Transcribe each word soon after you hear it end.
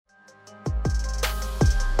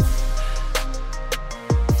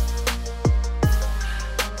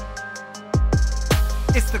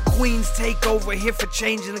Queens Takeover, here for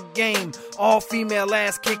changing the game. All female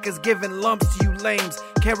ass kickers giving lumps to you lames.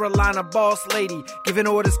 Carolina boss lady, giving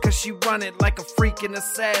orders cause she run it like a freaking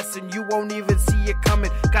assassin. You won't even see it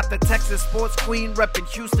coming. Got the Texas sports queen repping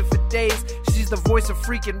Houston for days. She's the voice of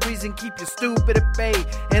freaking reason, keep you stupid at bay.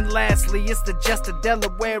 And lastly, it's the Jester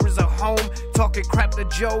Delaware is a home. Talking crap to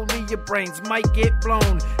Jolie, your brains might get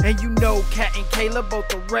blown. And you know Kat and Kayla both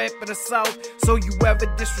the rep in the South. So you ever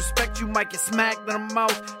disrespect, you might get smacked in the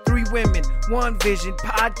mouth. 3 women, 1 vision,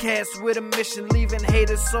 podcast with a mission. Leaving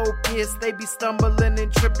haters so pissed, they be stumbling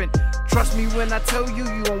and tripping. Trust me when I tell you,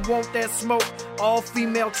 you don't want that smoke. All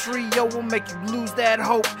female trio will make you lose that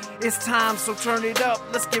hope. It's time, so turn it up,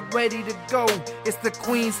 let's get ready to go. It's the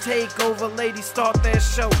Queen's Takeover, ladies start that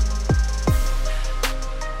show.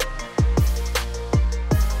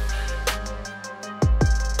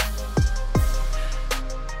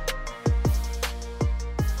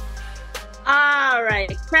 All right,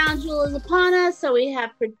 Crown Jewel is upon us, so we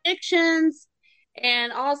have predictions.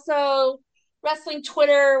 And also, wrestling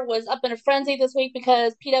Twitter was up in a frenzy this week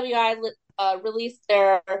because PWI released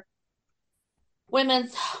their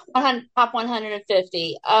women's top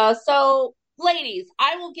 150. So, ladies,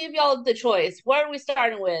 I will give y'all the choice. What are we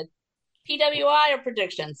starting with? PWI or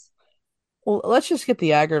predictions? Well, let's just get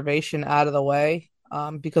the aggravation out of the way,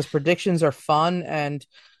 because predictions are fun, and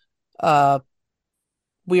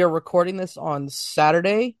we are recording this on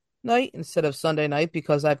Saturday night instead of Sunday night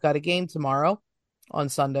because I've got a game tomorrow on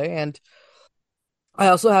Sunday, and I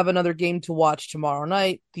also have another game to watch tomorrow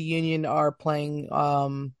night. The Union are playing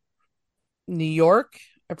New York.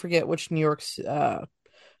 I forget which New York's to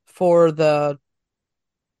go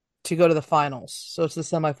to the finals. So it's the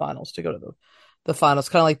semifinals to go to the finals.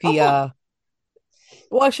 Kind of like the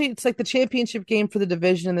well, actually, it's like the championship game for the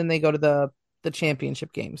division, and then they go to the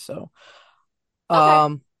championship game. So,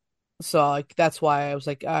 so like that's why I was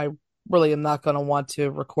like, I really am not going to want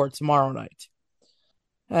to record tomorrow night.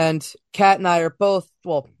 And Kat and I are both,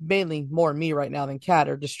 well, mainly more me right now than Kat,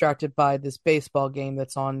 are distracted by this baseball game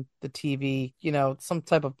that's on the TV. You know, some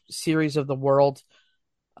type of series of the world.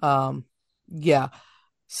 Yeah.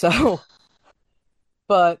 So,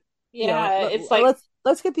 but yeah, it's like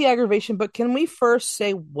let's get the aggravation. But can we first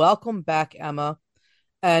say welcome back, Emma?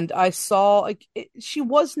 And I saw like she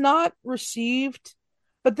was not received,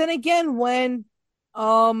 but then again, when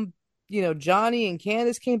Johnny and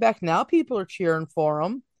Candace came back, now people are cheering for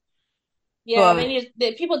them. Yeah,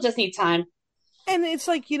 people just need time. And it's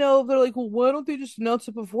like, they're like, well, why don't they just announce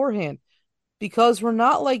it beforehand? Because we're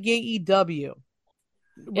not like AEW.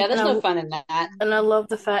 Yeah, there's no fun in that. And I love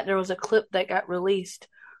the fact there was a clip that got released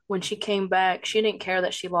when she came back. She didn't care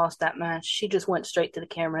that she lost that match. She just went straight to the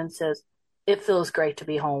camera and says, "It feels great to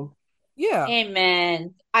be home." Yeah.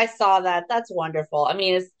 Amen. I saw that. That's wonderful. I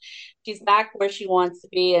mean, she's back where she wants to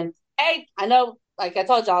be. And hey, I know, like I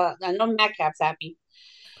told y'all, I know Madcap's happy.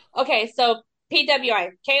 Okay, so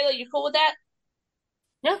PWI. Kayla, you cool with that?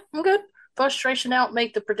 Yeah, I'm good. Frustration out,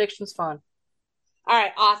 make the predictions fun. All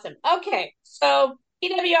right, awesome. Okay, so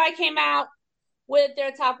PWI came out with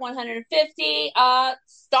their top 150.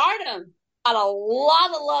 Stardom got a lot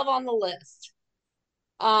of love on the list.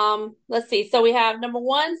 Let's see. So we have number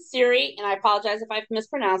 1, Siri, and I apologize if I've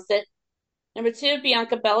mispronounced it. Number 2,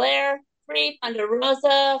 Bianca Belair. 3, Thunder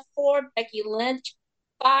Rosa. 4, Becky Lynch.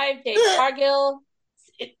 5, Dave Cargill.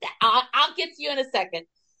 I'll get to you in a second.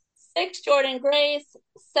 6, Jordan Grace.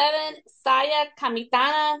 7, Saya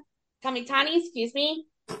Kamitani, excuse me.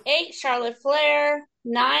 8, Charlotte Flair.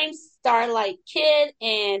 9, Starlight Kid.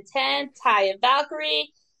 And 10, Taya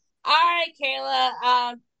Valkyrie. All right,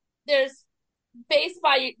 Kayla. There's based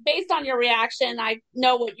on your reaction, I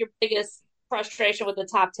know what your biggest frustration with the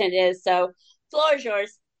top 10 is. So, floor is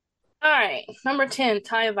yours. All right, number 10,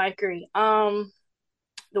 Taya Valkyrie.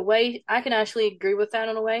 The way I can actually agree with that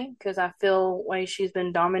in a way, because I feel way she's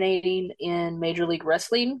been dominating in Major League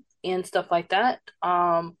Wrestling and stuff like that.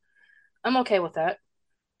 I'm okay with that.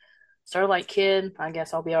 Starlight Kid, I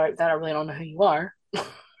guess I'll be all right with that. I really don't know who you are.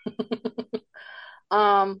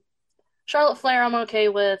 Charlotte Flair, I'm okay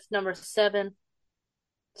with. Number 7,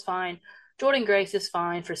 it's fine. Jordan Grace is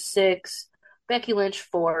fine for 6. Becky Lynch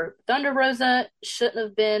 4. Thunder Rosa shouldn't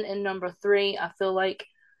have been in number 3. I feel like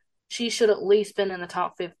she should at least been in the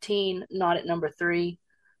top 15, not at number 3.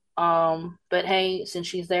 But hey, since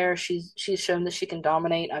she's there, she's shown that she can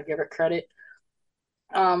dominate. I give her credit.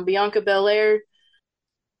 Bianca Belair,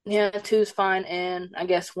 yeah, 2's fine, and I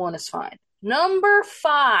guess 1 is fine. Number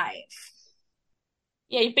 5.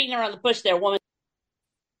 Yeah, you're beating around the bush there, woman.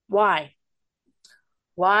 Why?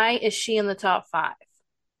 Why is she in the top 5?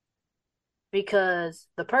 Because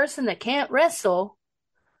the person that can't wrestle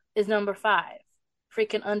is number 5.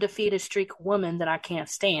 freaking undefeated streak woman that I can't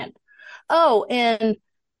stand. Oh, and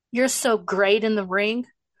you're so great in the ring,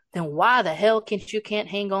 then why the hell can't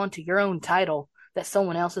hang on to your own title that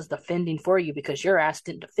someone else is defending for you because your ass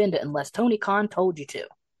didn't defend it unless Tony Khan told you to?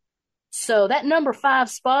 So that number 5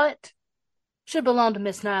 spot should belong to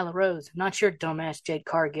Miss Nyla Rose, not your dumbass Jade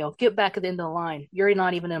Cargill. Get back at the end of the line. You're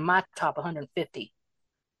not even in my top 150.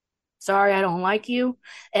 Sorry, I don't like you.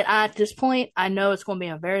 And at this point, I know it's going to be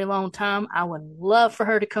a very long time. I would love for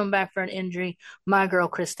her to come back for an injury. My girl,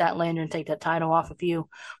 Chris Statlander, and take that title off of you.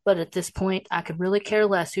 But at this point, I could really care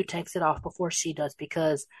less who takes it off before she does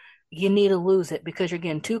because you need to lose it because you're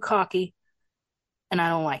getting too cocky and I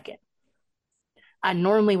don't like it. I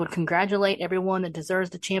normally would congratulate everyone that deserves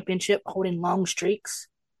the championship holding long streaks.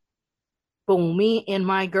 But when me and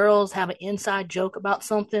my girls have an inside joke about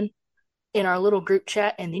something, in our little group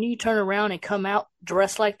chat, and then you turn around and come out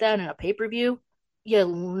dressed like that in a pay-per-view, you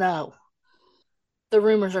know the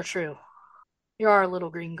rumors are true. You're our little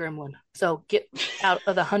green gremlin. So get out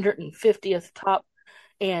of the 150th top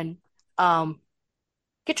and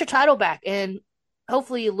get your title back. And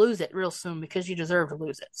hopefully you lose it real soon because you deserve to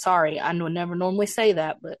lose it. Sorry, I would never normally say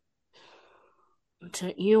that, but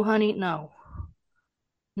to you, honey, no.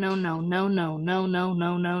 No, no, no, no, no, no,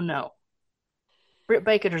 no, no, no. Britt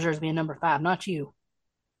Baker deserves to be a number 5, not you.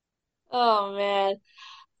 Oh man.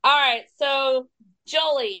 All right, so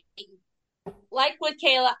Jolie, like with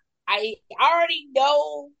Kayla, I already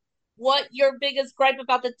know what your biggest gripe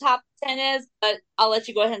about the top 10 is, but I'll let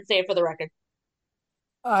you go ahead and say it for the record.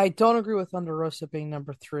 I don't agree with Thunder Rosa being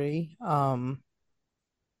number 3.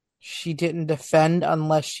 She didn't defend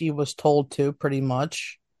unless she was told to, pretty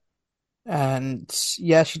much. And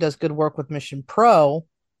yeah, she does good work with Mission Pro.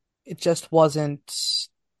 It just wasn't.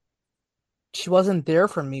 She wasn't there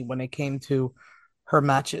for me when it came to her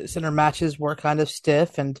matches, and her matches were kind of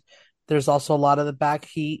stiff. And there's also a lot of the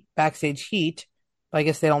backstage heat. But I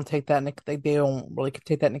guess they don't take that. They don't really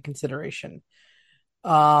take that into consideration.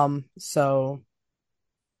 So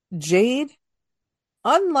Jade,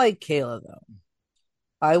 unlike Kayla, though,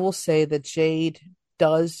 I will say that Jade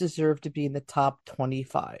does deserve to be in the top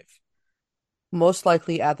 25. Most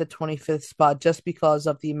likely at the 25th spot just because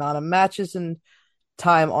of the amount of matches and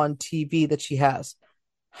time on TV that she has.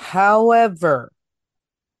 However,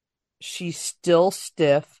 she's still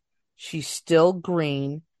stiff. She's still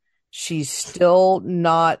green. She's still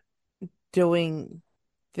not doing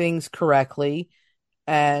things correctly.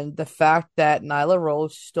 And the fact that Nyla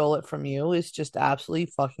Rose stole it from you is just absolutely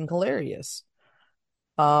fucking hilarious.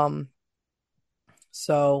 So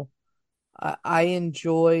I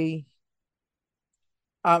enjoy.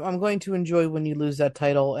 I'm going to enjoy when you lose that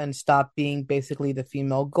title and stop being basically the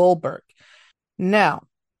female Goldberg. Now,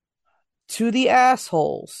 to the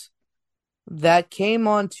assholes that came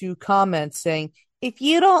on to comments saying, if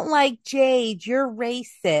you don't like Jade, you're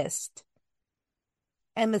racist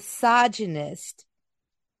and misogynist.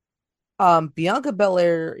 Bianca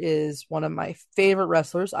Belair is one of my favorite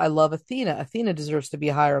wrestlers. I love Athena. Athena deserves to be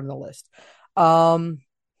higher on the list. Love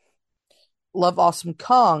Awesome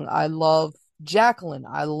Kong. I love Jacqueline.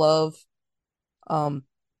 I love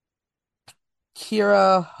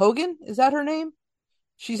Kiera Hogan. Is that her name?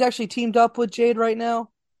 She's actually teamed up with Jade right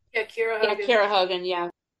now. Yeah, Kiera Hogan. Yeah, Kiera Hogan, yeah.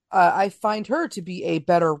 I find her to be a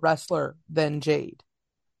better wrestler than Jade.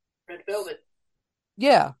 Red Velvet.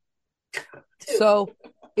 Yeah. So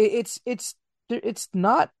it's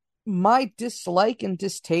not my dislike and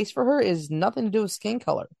distaste for her is nothing to do with skin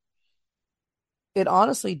color. It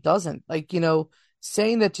honestly doesn't. Like,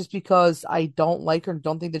 saying that just because I don't like her and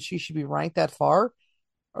don't think that she should be ranked that far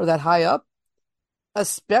or that high up,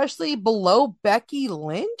 especially below Becky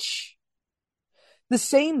Lynch. The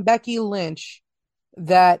same Becky Lynch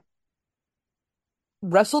that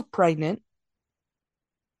wrestled pregnant,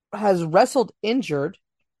 has wrestled injured,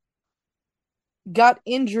 got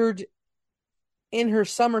injured in her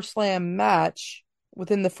SummerSlam match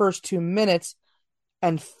within the first 2 minutes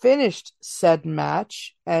and finished said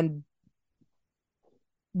match and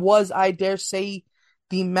was, I dare say,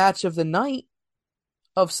 the match of the night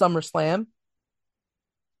of SummerSlam.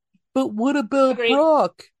 But what about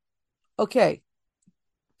Brock? Okay.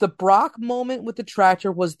 The Brock moment with the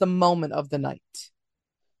tractor was the moment of the night.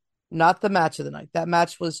 Not the match of the night. That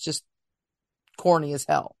match was just corny as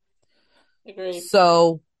hell. Agreed.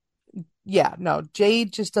 So, yeah, no,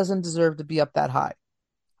 Jade just doesn't deserve to be up that high.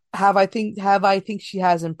 Have I think she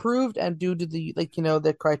has improved and due to the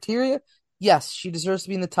the criteria? Yes, she deserves to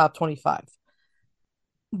be in the top 25.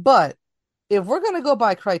 But if we're going to go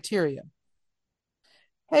by criteria,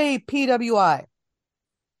 hey, PWI,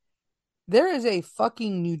 there is a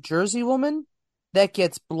fucking New Jersey woman that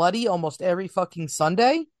gets bloody almost every fucking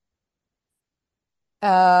Sunday.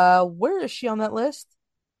 Where is she on that list?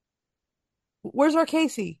 Where's our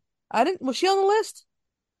Casey? I didn't. Was she on the list?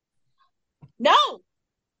 No,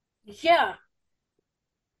 Yeah,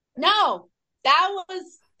 no, that was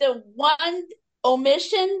the one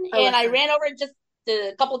omission, and I Alyssa. ran over it just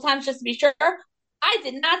a couple of times just to be sure. I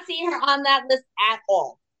did not see her on that list at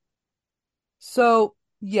all. So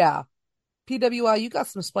yeah, PWI, you got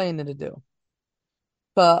some explaining to do.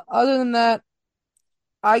 But other than that,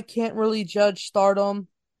 I can't really judge Stardom.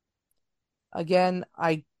 Again,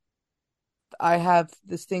 I have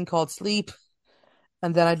this thing called sleep,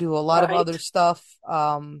 and then I do a lot of Right. other stuff.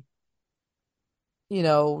 You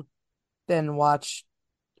know, then watch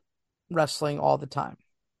wrestling all the time.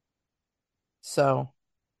 So,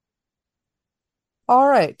 all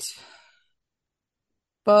right.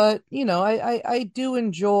 But, I do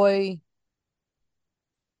enjoy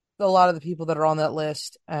a lot of the people that are on that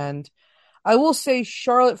list. And I will say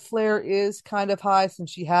Charlotte Flair is kind of high since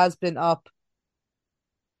she has been out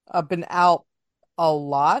a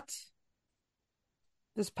lot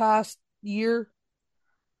this past year.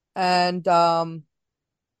 And,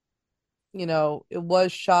 it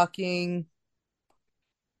was shocking.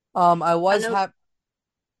 I I was know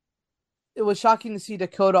it was shocking to see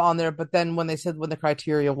Dakota on there, but then when they said when the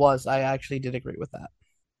criteria was, I actually did agree with that.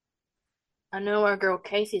 I know our girl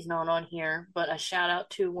Casey's not on here, but a shout out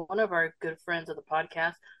to one of our good friends of the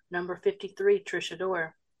podcast, number 53, Trisha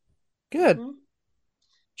Dore. Good. Mhm.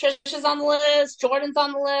 Trisha's on the list. Jordan's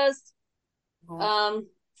on the list.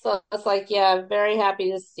 So it's like, yeah, very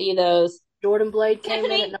happy to see those. Jordan Blade came in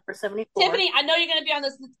Tiffany, at number 74. Tiffany, I know you're going to be on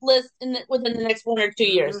this list within the next 1 or 2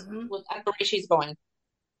 years Mhm. with at the rate she's going.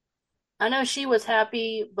 I know she was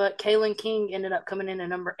happy, but Kaylin King ended up coming in at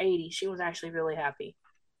number 80. She was actually really happy.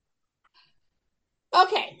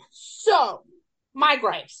 Okay, so my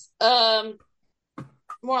gripes,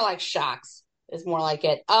 more like shocks is more like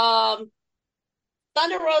it. Thunder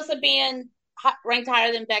Rosa being ranked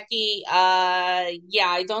higher than Becky, yeah,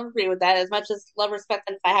 I don't agree with that. As much as love, respect,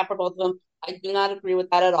 and I have for both of them, I do not agree with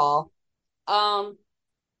that at all. Um,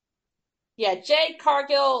 yeah, Jade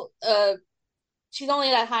Cargill, she's only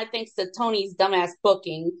that high thanks to Tony's dumbass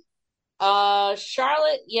booking.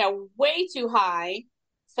 Charlotte, yeah, way too high,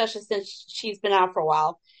 especially since she's been out for a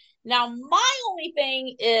while. Now, my only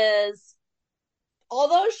thing is,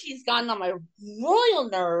 although she's gotten on my royal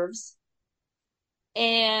nerves,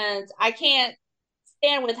 and I can't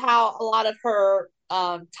stand with how a lot of her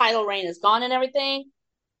title reign has gone and everything,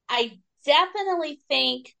 I definitely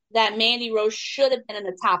think that Mandy Rose should have been in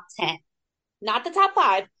the top 10. Not the top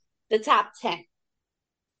 5, the top 10.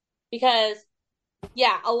 Because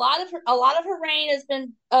yeah, a lot of her reign has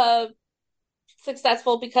been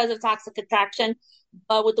successful because of Toxic Attraction.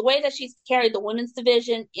 But with the way that she's carried the women's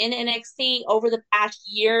division in NXT over the past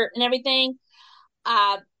year and everything,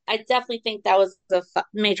 I definitely think that was a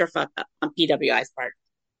major fuck up on PWI's part.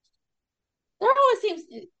 There always seems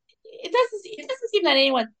it doesn't seem that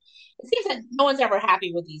anyone it seems that no one's ever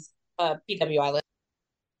happy with these PWI lists.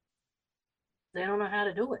 They don't know how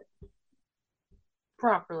to do it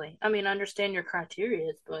properly. I mean, I understand your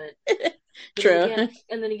criteria, but True.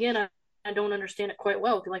 Then again, I don't understand it quite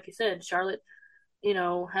well. Like you said, Charlotte,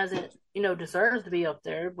 hasn't, deserves to be up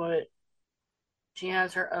there, but she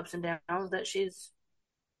has her ups and downs that she's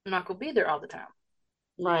not going to be there all the time.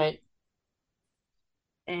 Right.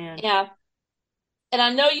 And yeah. And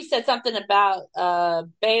I know you said something about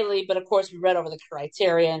Bayley, but of course we read over the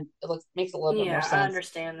criteria and makes a little bit more sense. I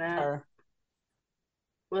understand that. Her.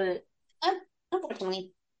 But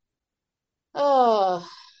unfortunately. Oh.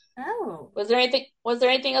 Was there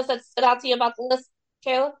anything else that stood out to you about the list,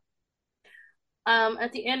 Kayla?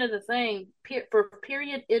 At the end of the thing, for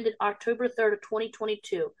period ended October 3rd of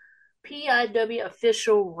 2022, PIW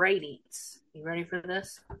official ratings. You ready for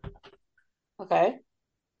this? Okay.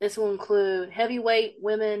 This will include heavyweight,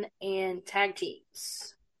 women, and tag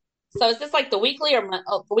teams. So is this like the weekly or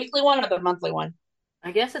the weekly one or the monthly one? I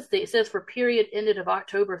guess it says for period ended of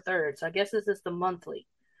October 3rd. So I guess this is the monthly.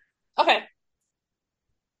 Okay.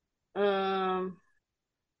 Oh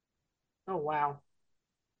wow.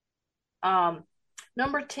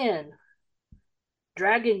 Number 10,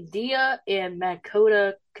 Dragon Dia and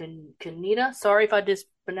Makota Kaneda. Sorry if I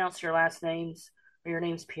mispronounced your last names or your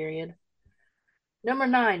names, period. Number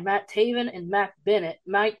 9, Matt Taven and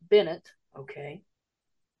Mike Bennett. Okay.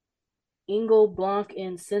 Ingle Blanc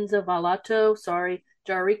and Senza Valato. Sorry.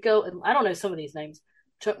 Jarico, and I don't know some of these names.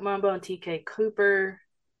 Chuck Mambo and TK Cooper.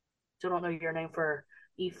 Still don't know your name for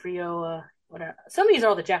Ifrio. Whatever. Some of these are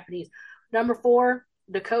all the Japanese. Number 4,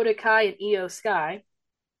 Dakota Kai and Io Sky.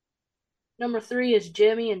 Number 3 is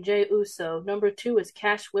Jimmy and Jay Uso. Number 2 is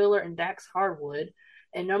Cash Wheeler and Dax Hardwood.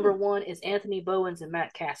 And number 1 is Anthony Bowens and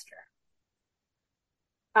Matt Caster.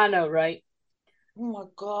 I know, right? Oh my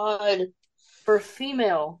God. For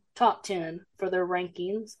female top 10 for their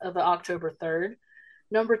rankings of October 3rd.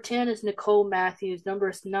 Number 10 is Nicole Matthews.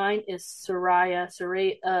 Number 9 is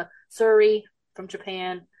Suri from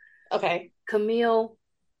Japan. Okay. Camille.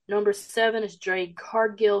 Number 7 is Dre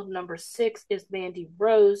Cargill. Number 6 is Mandy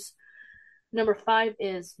Rose. Number 5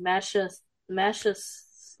 is Masha Slamovich.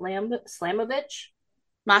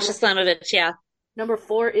 Masha Slamovich, yeah. Number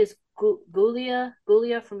 4 is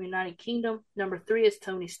Gulia from United Kingdom. Number 3 is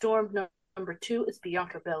Toni Storm. Number 2 is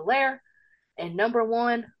Bianca Belair. And number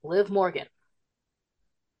 1, Liv Morgan.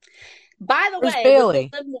 By the Where's way,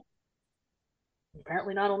 Bailey?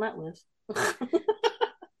 Apparently not on that list.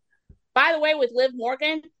 By the way, with Liv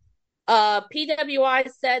Morgan, PWI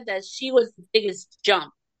said that she was the biggest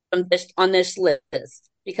jump on this list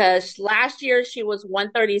because last year she was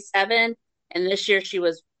 137 and this year she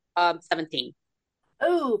was 17.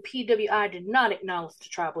 Oh, PWI did not acknowledge the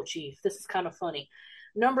tribal chief. This is kind of funny.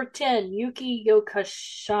 Number 10, Yuki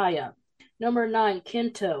Yokoshaya. Number 9,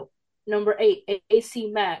 Kento. Number 8,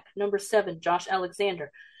 AC Mack. Number 7, Josh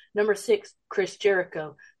Alexander. Number 6, Chris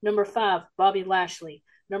Jericho. Number 5, Bobby Lashley.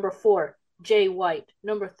 Number 4, Jay White.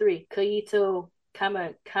 Number 3, Kaito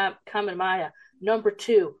Kamamaya. Number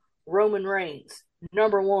 2, Roman Reigns.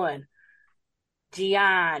 Number 1,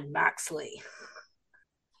 Jon Moxley.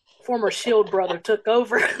 Former Shield brother took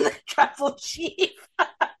over the tribal chief. Oh,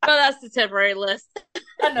 that's the temporary list.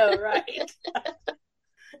 I know, right?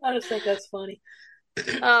 I just think that's funny.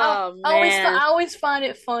 Oh, man. I always find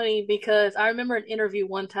it funny because I remember an interview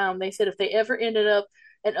one time they said if they ever ended up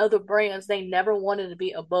in other brands, they never wanted to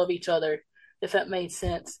be above each other, if that made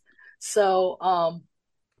sense. So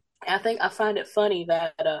I think I find it funny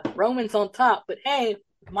that Roman's on top, but hey,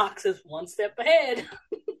 Mox is one step ahead.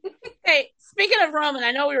 Hey, speaking of Roman,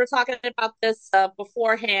 I know we were talking about this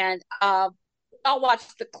beforehand. I'll watch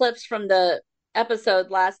the clips from the episode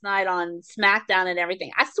last night on SmackDown and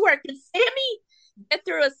everything. I swear, can Sammy get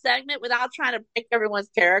through a segment without trying to break everyone's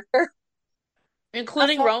character,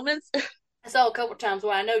 including Roman's? I saw a couple times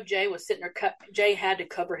where I know Jay was sitting there. Jay had to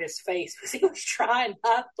cover his face because he was trying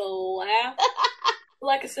not to laugh.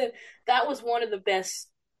 Like I said, that was one of the best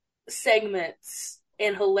segments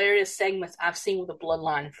and hilarious segments I've seen with the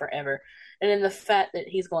Bloodline forever. And then the fact that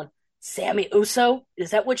he's going, Sammy Uso? Is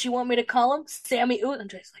that what you want me to call him? Sammy Uso? And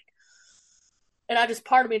Jay's like, and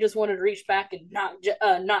part of me just wanted to reach back and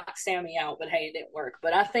knock Sammy out, but hey, it didn't work.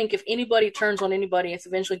 But I think if anybody turns on anybody, it's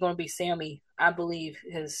eventually going to be Sammy. I believe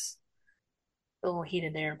is a little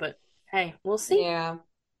heated there, but hey, we'll see. Yeah.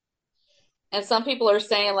 And some people are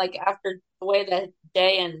saying, like, after the way that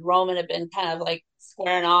Jay and Roman have been kind of like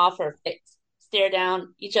squaring off or stare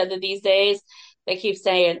down each other these days, they keep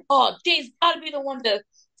saying, oh, Jay's got to be the one to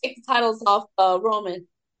take the titles off Roman.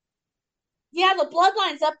 Yeah, the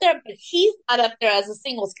Bloodline's up there, but he's not up there as a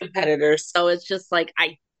singles competitor. So it's just like,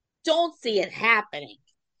 I don't see it happening.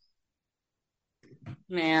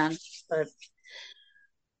 Man. But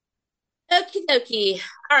okie dokie.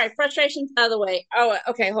 All right, frustrations out of the way. Oh,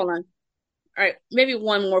 okay, hold on. All right, maybe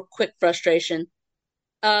one more quick frustration.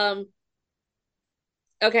 Okay,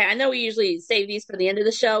 I know we usually save these for the end of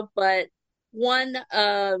the show, but one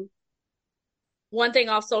thing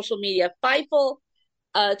off social media. Fightful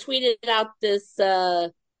tweeted out this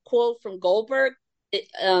quote from Goldberg. It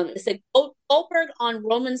said, Goldberg on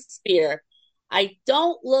Roman Spear. I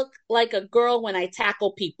don't look like a girl when I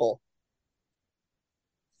tackle people.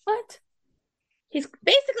 What? He's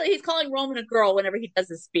calling Roman a girl whenever he does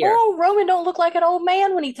his spear. Oh, Roman don't look like an old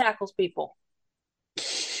man when he tackles people.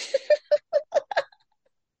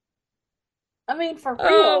 I mean, for real,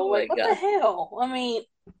 Oh, like, my what the hell? I mean,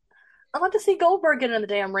 I'd like to see Goldberg get in the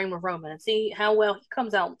damn ring with Roman and see how well he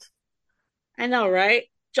comes out. I know, right?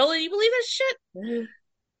 Jolie, do you believe this shit?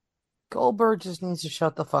 Goldberg just needs to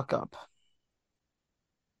shut the fuck up.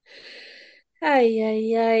 Ay,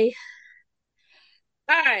 ay, ay.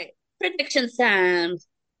 All right, predictions time.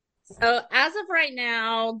 So, as of right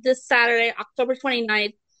now, this Saturday, October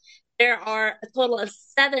 29th, there are a total of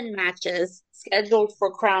 7 matches scheduled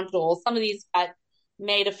for Crown Jewel. Some of these got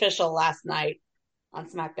made official last night on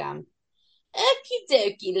SmackDown. Okie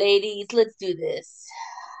dokie, ladies, let's do this.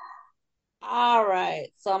 All right,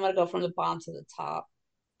 so I'm going to go from the bottom to the top,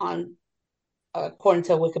 on according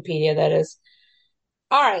to Wikipedia, that is.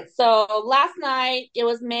 All right, so last night it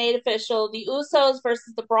was made official. The Usos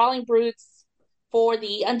versus the Brawling Brutes for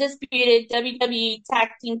the undisputed WWE Tag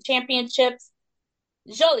Team Championships.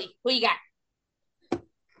 Jolie, who you got?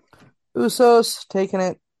 Usos taking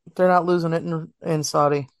it They're not losing it in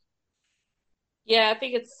Saudi. Yeah, I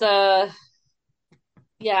think it's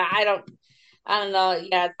yeah, I don't know.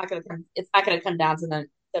 Yeah, it's not gonna come down to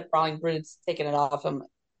the Brawling Brutes taking it off them.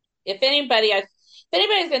 If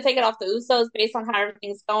anybody's gonna take it off the Usos based on how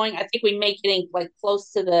everything's going, I think we may getting like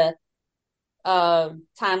close to the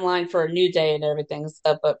timeline for a New Day and everything.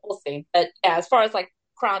 So, but we'll see. But yeah, as far as like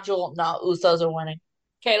Crown Jewel, no, Usos are winning.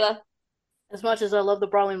 Kayla. As much as I love the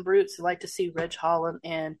Brawling Brutes, I like to see Ridge Holland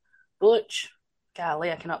and Butch.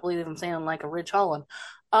 Golly, I cannot believe I'm saying like a Ridge Holland.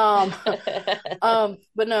 Um,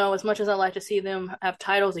 but no, as much as I like to see them have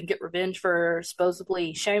titles and get revenge for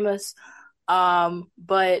supposedly Sheamus,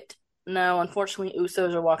 but no, unfortunately,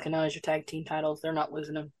 Usos are walking out as your tag team titles. They're not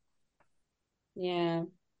losing them. Yeah,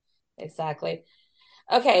 exactly.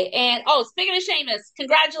 Okay, and oh, speaking of Sheamus,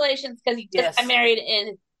 congratulations because he just got Yes. married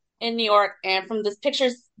in New York, and from the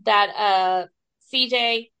pictures that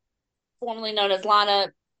CJ, formerly known as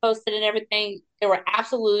Lana, posted and everything, they were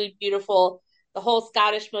absolutely beautiful. The whole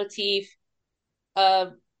Scottish motif, uh,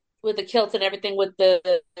 with the kilt and everything, with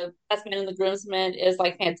the best man and the groomsmen is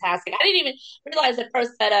like fantastic. I didn't even realize at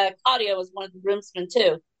first that Claudio was one of the groomsmen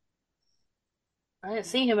too. I didn't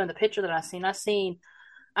see him in the picture that I seen.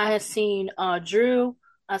 I had seen Drew.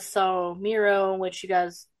 I saw Miro, which you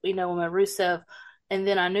guys know him as Rusev, and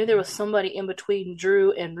then I knew there was somebody in between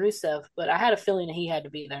Drew and Rusev, but I had a feeling that he had to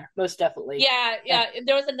be there, most definitely. Yeah, yeah.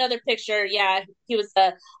 There was another picture. Yeah, he was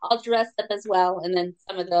all dressed up as well, and then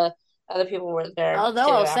some of the other people were there Although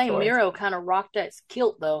too I was saying afterwards. Miro kind of rocked that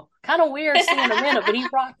kilt though, kind of weird seeing him in it, but he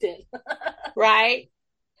rocked it. Right.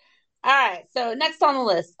 All right. So next on the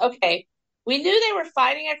list. Okay. We knew they were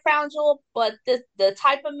fighting at Crown Jewel, but the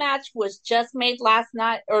type of match was just made last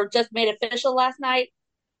night or just made official last night.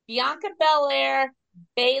 Bianca Belair,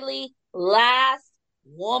 Bailey, last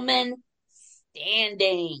woman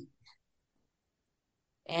standing.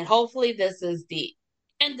 And hopefully this is the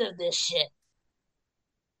end of this shit.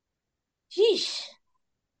 Sheesh.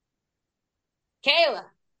 Kayla.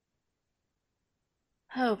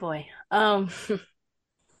 Oh boy.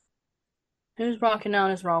 Who's rocking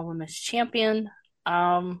out as Raw Women's Champion?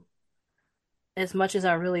 Um, as much as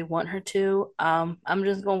I really want her to, I'm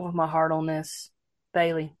just going with my heart on this.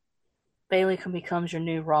 Bailey. Bailey can becomes your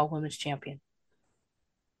new Raw Women's Champion.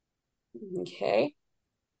 Okay.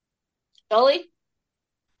 Dolly?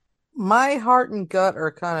 My heart and gut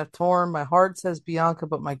are kind of torn. My heart says Bianca,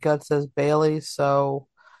 but my gut says Bailey. So,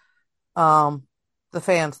 um, the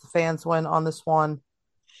fans win on this one.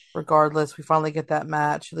 Regardless, we finally get that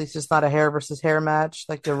match. At least it's not a hair versus hair match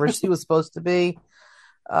like it originally was supposed to be.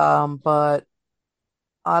 But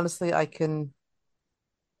honestly, I can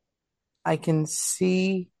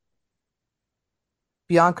see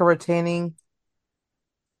Bianca retaining,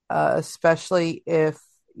 especially if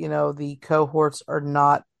the cohorts are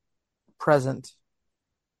not present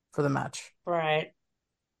for the match. Right.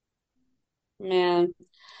 Man.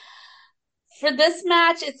 For this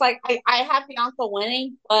match, it's like I have Bianca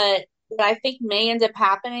winning, but what I think may end up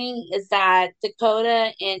happening is that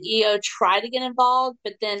Dakota and Io try to get involved,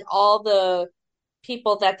 but then all the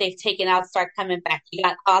people that they've taken out start coming back. You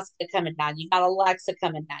got Asuka coming down, you got Alexa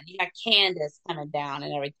coming down, you got Candace coming down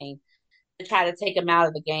and everything to try to take them out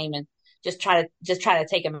of the game and just try to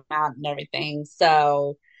take them out and everything.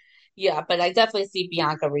 So yeah, but I definitely see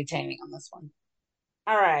Bianca retaining on this one.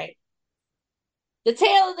 All right. The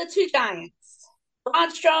Tale of the Two Giants.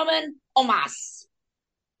 Braun Strowman, Omos.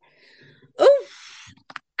 Oof.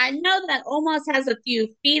 I know that Omos has a few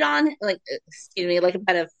feet on, like, excuse me, like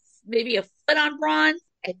about maybe a foot on Braun,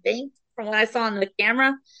 I think, from what I saw on the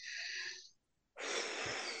camera.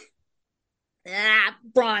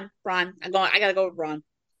 Braun. I gotta go with Braun.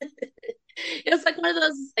 It's like one of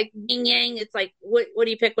those like yin yang. It's like what do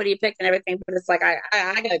you pick? What do you pick? And everything. But it's like I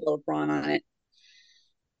gotta go with Braun on it.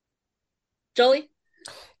 Jolie.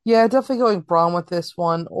 Yeah, definitely going Braun with this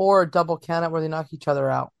one, or a double count out where they knock each other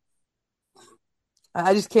out.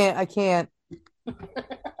 I just can't. I can't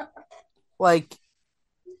like,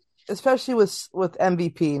 especially with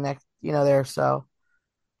MVP next, there. So,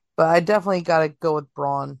 but I definitely got to go with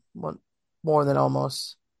Braun more than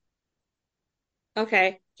almost.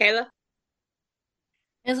 Okay, Kayla.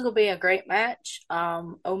 This will be a great match.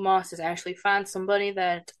 Omos has actually found somebody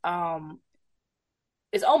that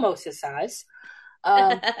is almost his size.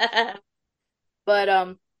 Um,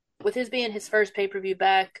 but with his being his first pay-per-view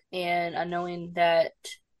back and knowing that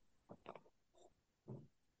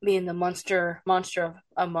being the monster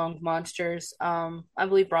among monsters, I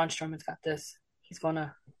believe Braun Strowman's got this. He's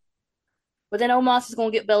gonna, but then Omos is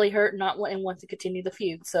gonna get belly hurt and not want to continue the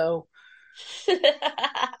feud. So,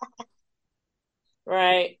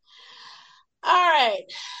 right. All right.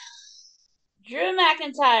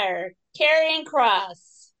 McIntyre, Karrion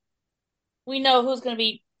Kross. We know who's going to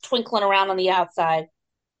be twinkling around on the outside.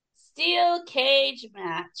 Steel cage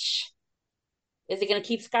match. Is it going to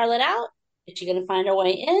keep Scarlett out? Is she going to find her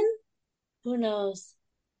way in? Who knows?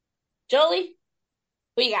 Jolie,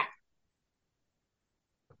 who you got?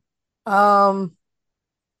 I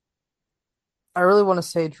really want to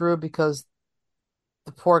say Drew because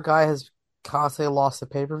the poor guy has constantly lost the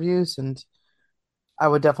pay-per-views, and I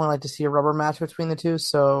would definitely like to see a rubber match between the two,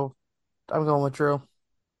 so I'm going with Drew.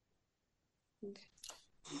 Do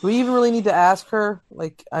we even really need to ask her?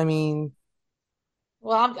 Like, I mean,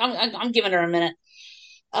 Well, I'm giving her a minute.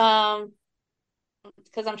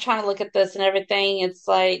 Because I'm trying to look at this and everything. It's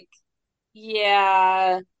like,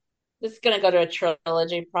 yeah, this is gonna go to a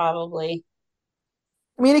trilogy probably.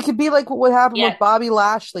 it could be like what happened Yeah, with Bobby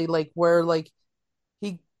Lashley, like where like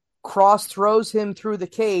he Cross throws him through the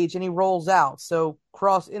cage and he rolls out. So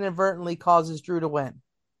Cross inadvertently causes Drew to win.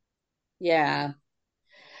 yeah.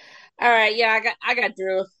 All right, yeah, I got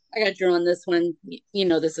Drew. I got Drew on this one. You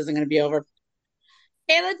know this isn't gonna be over.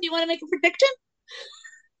 Kayla, do you want to make a prediction?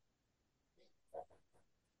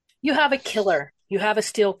 You have a killer. You have a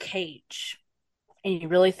steel cage. And you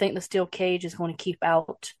really think the steel cage is going to keep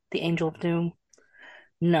out the Angel of Doom?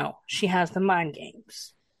 No, she has the mind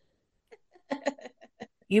games.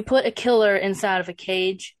 You put a killer inside of a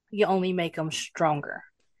cage, you only make them stronger.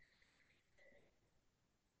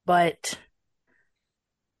 But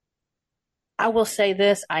I will say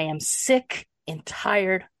this, I am sick and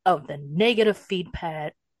tired of the negative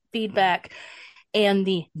feedback and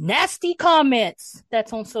the nasty comments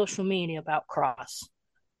that's on social media about Cross.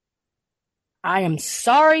 I am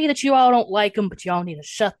sorry that you all don't like him, but y'all need to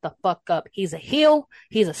shut the fuck up. He's a heel,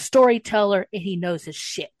 he's a storyteller, and he knows his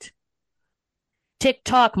shit.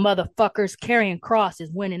 TikTok motherfuckers, Karrion Kross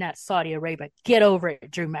is winning at Saudi Arabia. Get over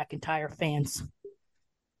it, Drew McIntyre fans.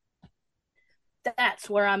 That's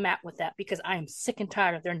where I'm at with that because I am sick and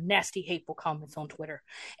tired of their nasty, hateful comments on Twitter.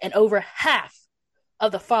 And over half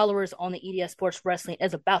of the followers on the EDS Sports Wrestling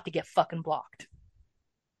is about to get fucking blocked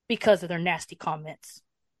because of their nasty comments.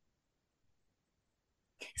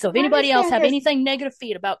 So if anybody else have anything negative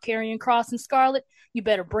feed about Karrion Kross and Scarlett, you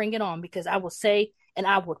better bring it on because I will say and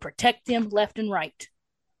I will protect them left and right.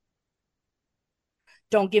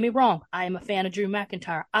 Don't get me wrong. I am a fan of Drew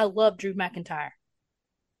McIntyre. I love Drew McIntyre.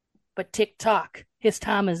 But TikTok, his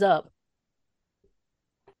time is up.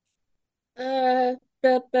 Okay,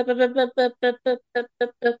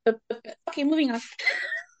 moving on.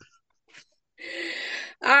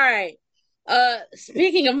 All right.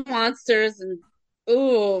 Speaking of monsters and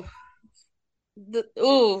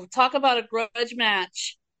talk about a grudge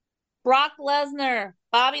match. Brock Lesnar,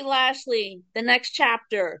 Bobby Lashley, the next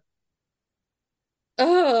chapter.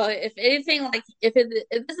 Oh, if anything like if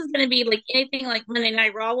this is going to be like anything like Monday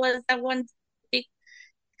Night Raw was that one week,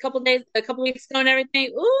 a couple weeks ago and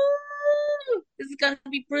everything. Ooh, this is going to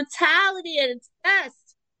be brutality at its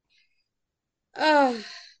best. Oh,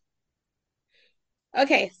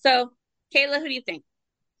 okay. So, Kayla, who do you think?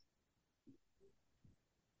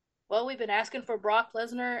 Well, we've been asking for Brock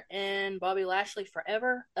Lesnar and Bobby Lashley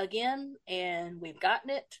forever again, and we've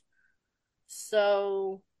gotten it.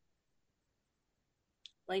 So,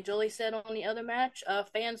 like Jolie said on the other match,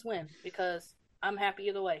 fans win because I'm happy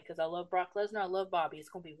either way because I love Brock Lesnar, I love Bobby. It's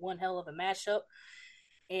going to be one hell of a matchup,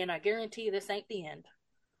 and I guarantee this ain't the end.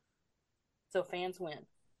 So fans win.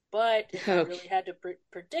 But if I really had to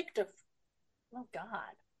predict oh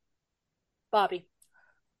God, Bobby.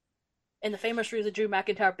 And the famous rules of Drew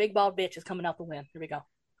McIntyre, big bald bitch is coming out the win. Here we go.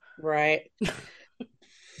 Right.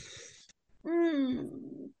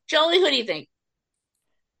 Jolie, who do you think?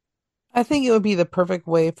 I think it would be the perfect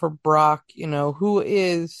way for Brock, who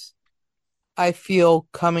is, I feel,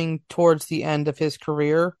 coming towards the end of his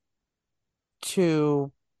career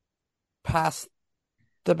to pass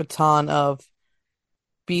the baton of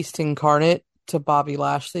Beast Incarnate to Bobby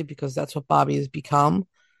Lashley because that's what Bobby has become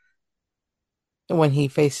when he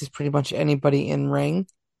faces pretty much anybody in ring.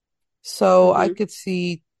 So I could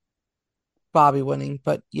see Bobby winning,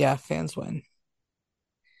 but yeah, fans win.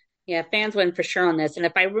 Yeah, fans win for sure on this. And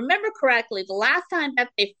if I remember correctly, the last time that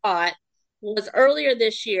they fought was earlier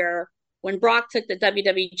this year when Brock took the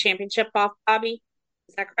WWE Championship off Bobby.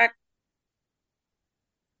 Is that correct?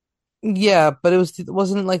 Yeah, but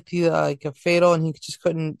wasn't like like a fatal, and he just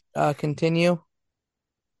couldn't continue.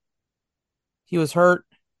 He was hurt.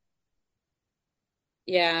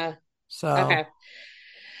 Yeah. So okay.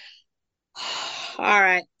 All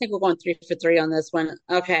right. I think we're going 3 for 3 on this one.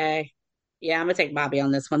 Okay. Yeah, I'm gonna take Bobby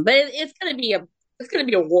on this one, but it's gonna be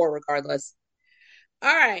a war regardless.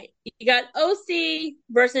 All right, you got OC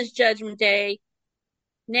versus Judgment Day.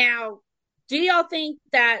 Now, do y'all think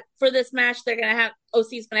that for this match they're gonna have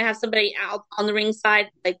OC's gonna have somebody out on the ring side,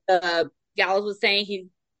 like the Gallows was saying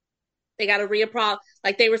they got a Rhea problem,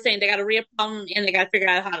 like they were saying they got a Rhea problem and they got to figure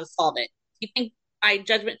out how to solve it. Do you think by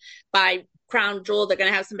judgment by Crown Jewel they're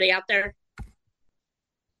gonna have somebody out there?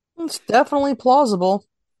 It's definitely plausible.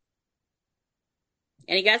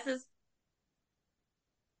 Any guesses?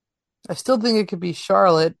 I still think it could be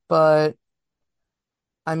Charlotte, but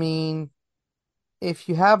I mean, if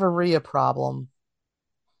you have a Rhea problem,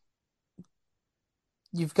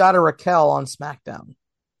 you've got a Raquel on SmackDown.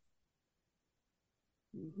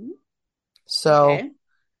 Mm-hmm. So Okay.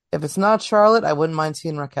 if it's not Charlotte, I wouldn't mind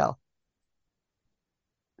seeing Raquel.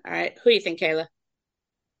 All right. Who do you think, Kayla?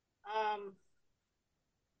 Um,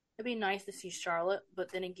 it'd be nice to see Charlotte,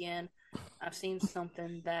 but then again, I've seen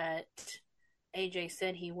something that AJ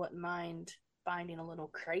said he wouldn't mind finding a little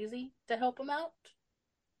crazy to help him out.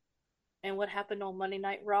 And what happened on Monday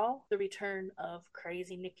Night Raw? The return of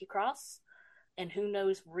crazy Nikki Cross. And who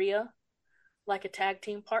knows Rhea like a tag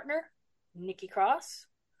team partner? Nikki Cross.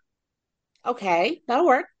 Okay, that'll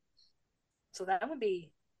work. So that would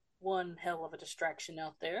be one hell of a distraction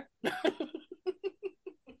out there.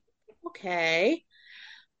 Okay.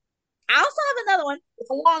 I also have another one. It's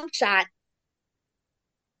a long shot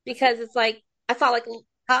because it's like I thought like,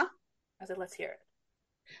 huh? I said, let's hear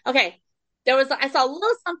it. Okay. I saw a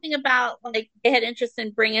little something about like they had interest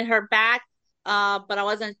in bringing her back, but I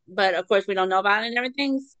wasn't. But of course, we don't know about it and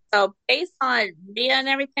everything. So based on Rhea and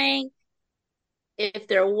everything, if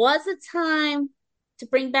there was a time to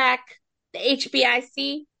bring back the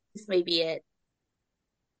HBIC, this may be it.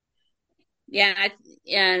 Yeah,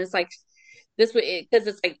 yeah, and it's like this would because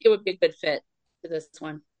it's like it would be a good fit for this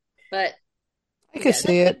one. But I could Yeah,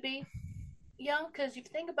 see that it. could be. Yeah, because if you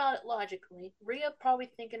think about it logically, Rhea probably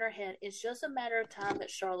think in her head it's just a matter of time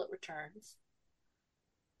that Charlotte returns.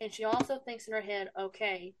 And she also thinks in her head,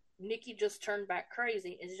 okay, Nikki just turned back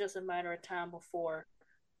crazy. It's just a matter of time before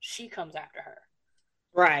she comes after her.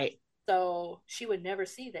 right, So she would never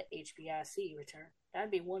see the HBIC return.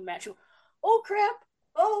 That'd be one match. Oh, crap.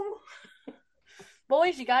 Oh.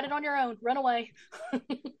 Boys, you got it on your own. Run away.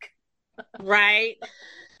 right.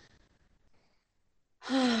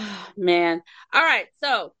 Man. All right.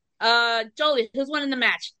 So, Jolie, who's winning the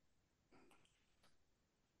match?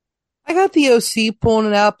 I got the OC pulling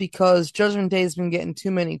it out because Judgment Day's been getting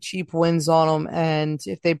too many cheap wins on them, and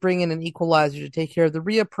if they bring in an equalizer to take care of the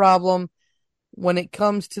Rhea problem, when it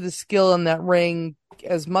comes to the skill in that ring,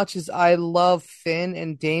 as much as I love Finn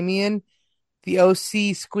and Damian, the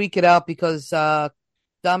OC squeak it out because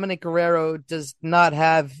Dominic Guerrero does not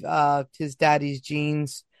have his daddy's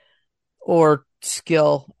genes or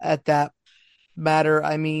skill at that matter.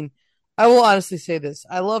 I mean, I will honestly say this.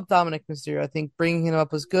 I love Dominic Mysterio. I think bringing him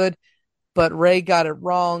up was good, but Ray got it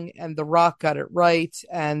wrong and The Rock got it right.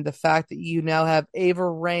 And the fact that you now have Ava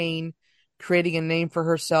Raine creating a name for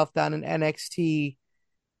herself down in NXT,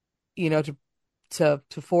 to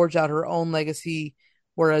forge out her own legacy,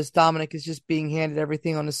 whereas Dominic is just being handed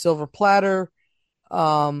everything on a silver platter.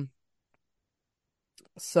 Um,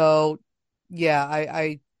 so yeah,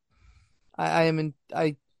 I am in.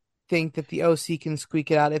 I think that the OC can squeak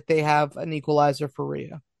it out if they have an equalizer for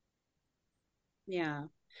Rhea. Yeah.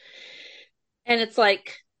 And it's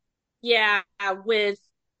like, yeah, with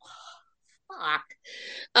fuck.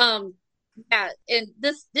 Um, yeah, and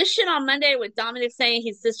this shit on Monday with Dominic saying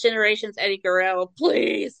he's this generation's Eddie Guerrero.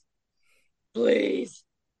 Please, please.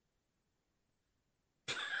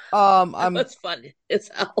 That I'm was funny as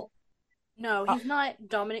hell. No, uh, he's not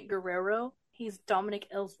Dominic Guerrero. He's Dominic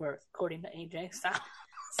Ellsworth, according to AJ Styles.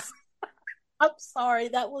 I'm sorry,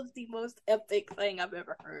 that was the most epic thing I've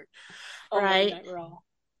ever heard on Monday Right. Night Raw.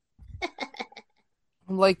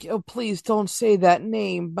 I'm like, oh, please don't say that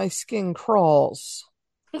name. My skin crawls.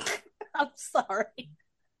 I'm sorry.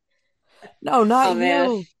 No, not Oh man.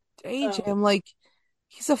 you, AJ. Oh. I'm like,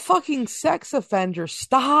 he's a fucking sex offender.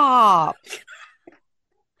 Stop.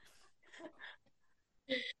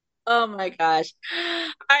 Oh my gosh.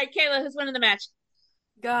 All right, Kayla, who's winning the match?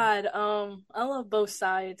 God, I love both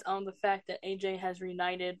sides. The fact that AJ has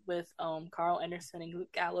reunited with Carl Anderson and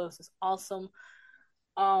Luke Gallows is awesome.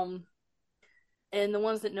 Um, and the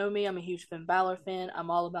ones that know me, I'm a huge Finn Balor fan.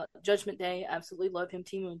 I'm all about Judgment Day. Absolutely love him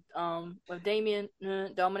teaming with Damien.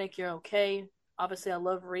 Dominic, you're okay. Obviously, I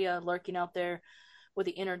love Rhea lurking out there with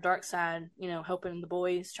the inner dark side, helping the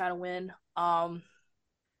boys try to win.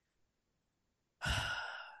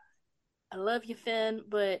 I love you, Finn,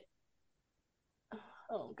 but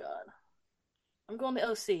oh god, I'm going to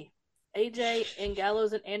OC. AJ and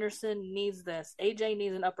Gallows and Anderson needs this. AJ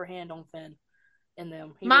needs an upper hand on Finn. in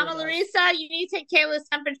them. He really Mama does. Larissa, you need to take Kayla's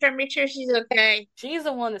temperature and make sure she's okay. She's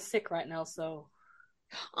the one that's sick right now, so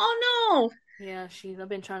Oh yeah, I've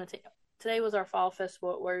been trying to take. Today was our fall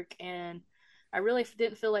festival at work, and I really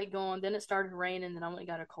didn't feel like going. Then it started raining, and I went and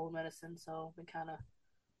got her cold medicine. So been kind of.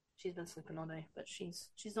 She's been sleeping all day, but she's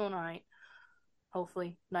doing all right.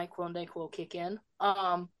 Hopefully, Nyquil and Dayquil will kick in.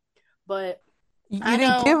 But You I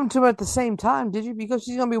didn't give know. them to her at the same time, did you? Because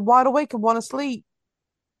she's gonna be wide awake and want to sleep.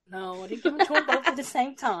 No, I didn't give them to them both at the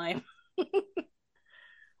same time.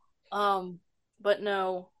 um, but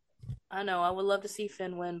no, I know I would love to see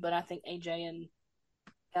Finn win, but I think AJ and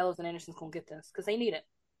Gallows and Anderson's gonna get this because they need it.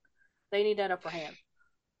 They need that upper hand.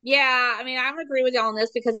 yeah, I mean, I would agree with y'all on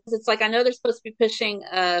this because it's like I know they're supposed to be pushing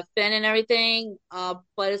Finn and everything, but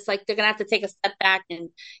it's like they're gonna have to take a step back and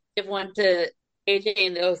give one to AJ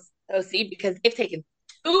and the OC because they've taken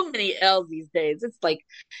too many L's these days. It's like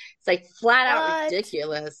flat out But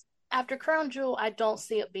ridiculous. after Crown Jewel, I don't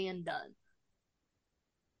see it being done.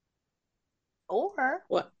 Or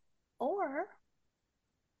What? or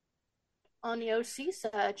on the OC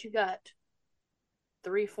side, you got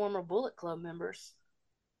 3 former Bullet Club members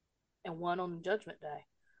and 1 on the Judgment Day.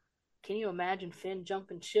 Can you imagine Finn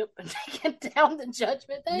jumping ship and taking down the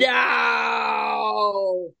Judgment Day?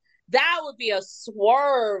 No, that would be a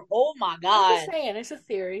swerve. Oh my I'm god, just saying, it's a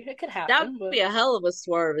theory. It could that happen, would but be a hell of a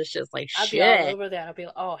swerve. It's just like I'd be all shit. over that. I'd be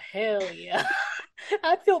like, oh, hell yeah.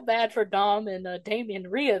 I'd feel bad for Dom and Damian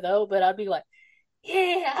Rhea, though, but I'd be like,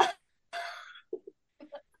 yeah.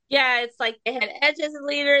 Yeah, it's like they had Edge as a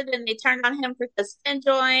leader, then they turned on him because Finn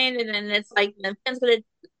joined, and then it's like then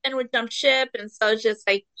Finn would jump ship, and so it's just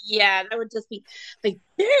like yeah, that would just be like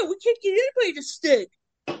there we can't get anybody to stick.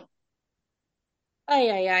 Ay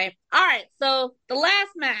ay ay. All right, so the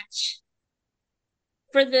last match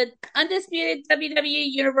for the undisputed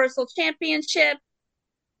WWE Universal Championship,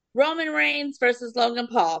 Roman Reigns versus Logan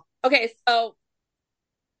Paul. Okay, so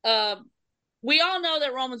um, we all know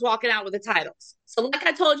that Roman's walking out with the titles. So, like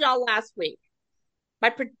I told y'all last week,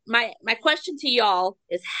 my question to y'all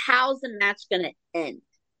is, how's the match gonna end?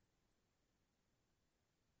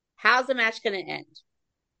 How's the match gonna end,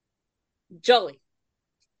 Joey?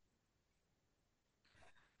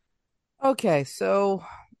 Okay, so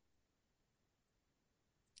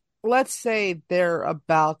let's say they're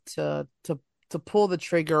about to pull the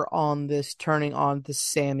trigger on this turning on the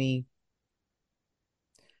Sammy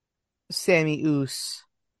Oos.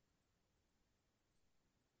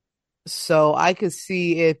 So I could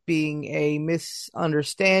see it being a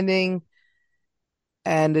misunderstanding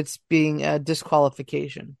and it's being a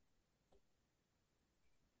disqualification.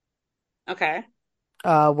 Okay.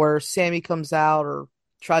 Where Sammy comes out or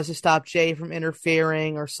tries to stop Jay from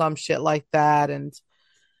interfering or some shit like that, and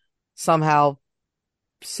somehow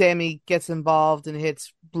Sammy gets involved and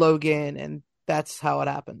hits Logan, and that's how it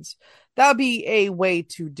happens. That would be a way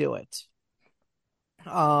to do it.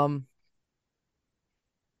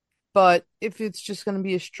 But if it's just going to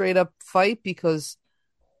be a straight up fight, because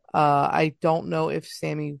I don't know if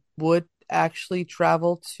Sammy would actually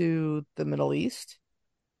travel to the Middle East.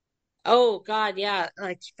 Oh God, yeah,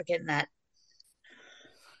 I keep forgetting that.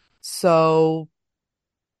 So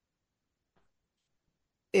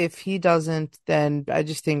if he doesn't, then I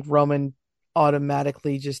just think Roman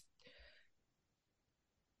automatically just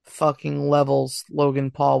fucking levels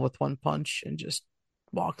Logan Paul with one punch and just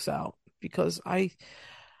walks out. Because all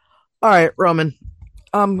right, Roman,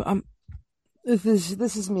 I'm this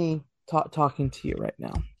is me talking to you right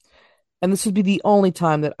now, and this would be the only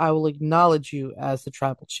time that I will acknowledge you as the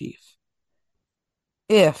tribal chief.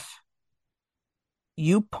 If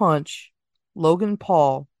you punch Logan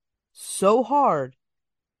Paul so hard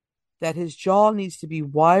that his jaw needs to be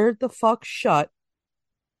wired the fuck shut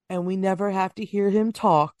and we never have to hear him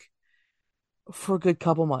talk for a good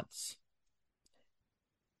couple months.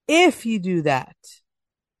 If you do that,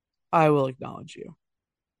 I will acknowledge you.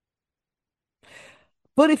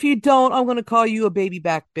 But if you don't, I'm going to call you a baby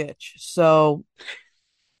back bitch. So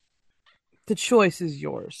the choice is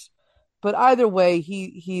yours. But either way,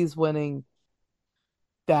 he's winning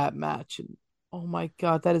that match. And oh my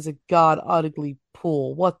god, that is a god ugly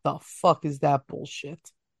pull. What the fuck is that bullshit?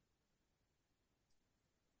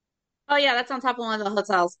 Oh yeah, that's on top of one of the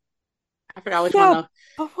hotels. I forgot which one Yeah, though.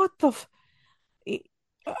 but what the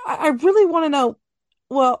I really want to know.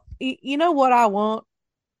 Well, you know what I want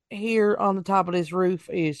here on the top of this roof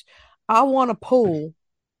is I want a pool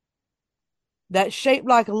that's shaped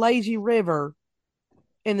like a lazy river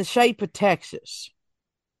in the shape of Texas.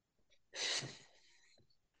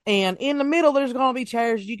 And in the middle, there's going to be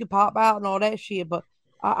chairs you can pop out and all that shit. But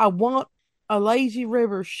I want a lazy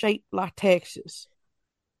river shaped like Texas.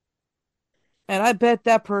 And I bet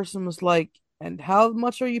that person was like, and how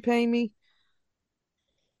much are you paying me?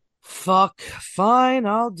 Fuck, fine,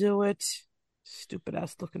 I'll do it. Stupid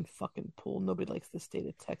ass looking fucking pool. Nobody likes the state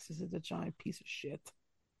of Texas. It's a giant piece of shit.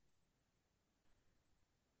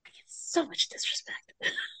 So much disrespect.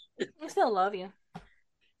 I still love you.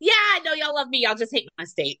 Yeah, I know y'all love me. Y'all just hate my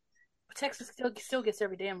state. Texas still gets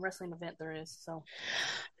every damn wrestling event there is. So,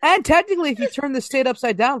 and technically, if you turn the state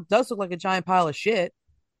upside down, it does look like a giant pile of shit.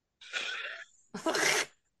 No comment.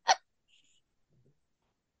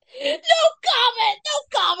 No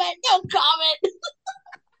comment. No comment.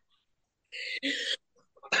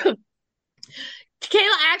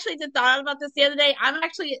 Kayla actually did thought about this the other day.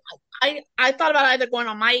 I thought about either going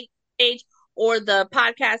on my page or the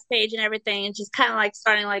podcast page and everything, and just kind of like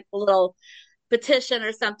starting like a little petition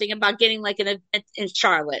or something about getting like an event in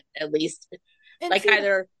Charlotte at least. and Like see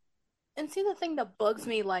either. see the thing that bugs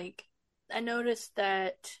me, like I noticed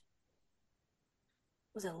that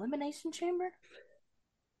was it Elimination Chamber?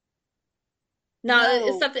 No, No.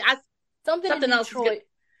 it's something. Something Something in else is Detroit.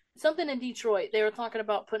 Something in Detroit. They were talking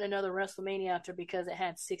about putting another WrestleMania out there because it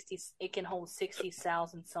had 60. It can hold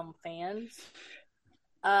 60,000 some fans.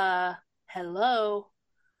 Hello,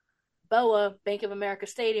 BOA Bank of America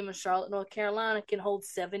Stadium in Charlotte, North Carolina can hold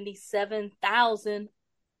 77,000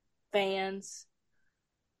 fans.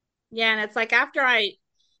 Yeah, and it's like after I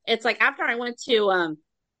went to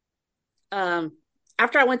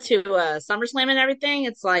after I went to SummerSlam and everything,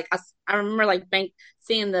 it's like I remember like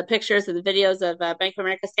seeing the pictures of the videos of Bank of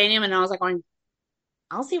America Stadium, and I was like going,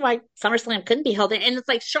 I don't see why SummerSlam couldn't be held there. And it's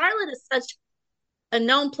like Charlotte is such a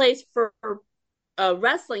known place for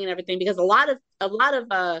wrestling and everything because a lot of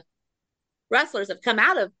wrestlers have come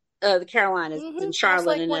out of the Carolinas and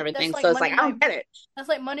Charlotte and everything. So it's like I don't get it. That's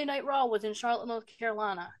like Monday Night Raw was in Charlotte, North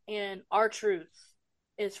Carolina, and R-Truth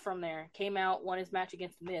is from there. Came out, won his match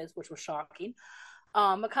against The Miz, which was shocking.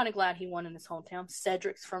 I'm kind of glad he won in his hometown.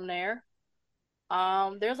 Cedric's from there.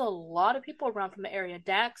 There's a lot of people around from the area.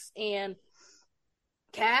 Dax and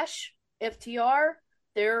Cash, FTR,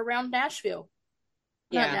 they're around Nashville.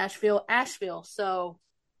 Yeah. Not Nashville, Asheville. So,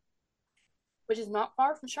 which is not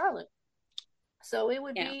far from Charlotte. So it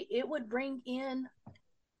would bring in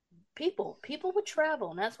people. People would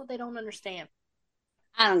travel, and that's what they don't understand.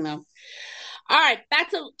 I don't know. All right,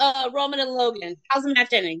 back to Roman and Logan. How's the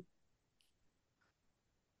match ending?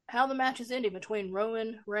 How the match is ending between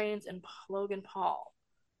Roman Reigns and Logan Paul.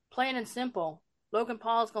 Plain and simple. Logan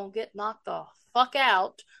Paul is going to get knocked the fuck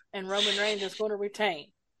out, and Roman Reigns is going to retain.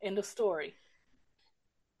 End of story.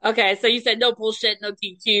 Okay, so you said no bullshit, no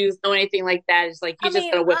DQs, no anything like that. It's like you're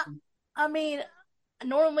just going to whip them. I mean,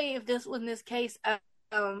 normally if this was in this case,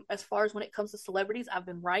 as far as when it comes to celebrities, I've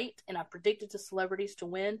been right, and I predicted the celebrities to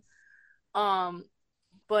win. But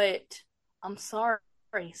I'm sorry,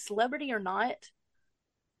 celebrity or not,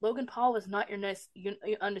 Logan Paul is not your next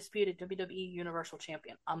undisputed WWE Universal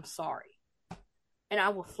Champion. I'm sorry. And I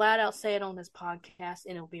will flat out say it on this podcast,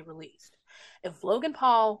 and it will be released. If Logan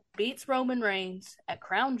Paul beats Roman Reigns at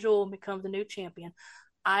Crown Jewel and becomes the new champion,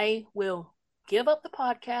 I will give up the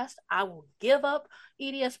podcast. I will give up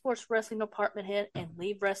EDS Sports Wrestling Department head and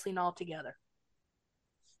leave wrestling altogether.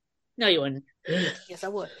 No, you wouldn't. Yes, I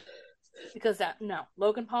would. Because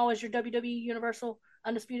Logan Paul is your WWE Universal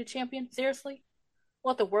Undisputed Champion? Seriously?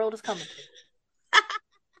 What the world is coming to?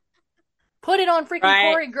 Put it on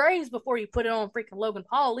freaking Corey Graves before you put it on freaking Logan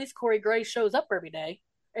Paul. At least Corey Graves shows up every day,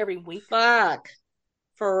 every week. Fuck.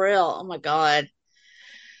 For real. Oh my God.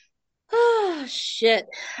 Oh, shit.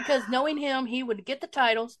 Because knowing him, he would get the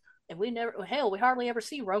titles, and we hardly ever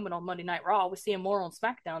see Roman on Monday Night Raw. We see him more on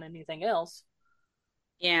SmackDown than anything else.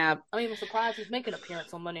 Yeah. I mean, I'm surprised he's making an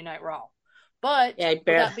appearance on Monday Night Raw. But, yeah, with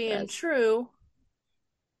that being true,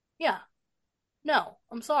 yeah. No,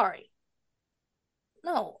 I'm sorry.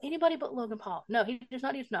 No, anybody but Logan Paul. No, he does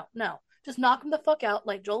not use no. Just knock him the fuck out,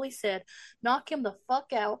 like Jolie said. Knock him the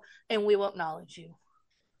fuck out, and we will acknowledge you.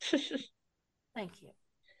 Thank you.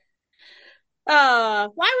 Why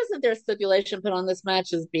wasn't there stipulation put on this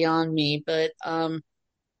match is beyond me, but the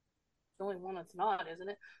only one that's not, isn't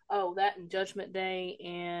it? Oh, that and Judgment Day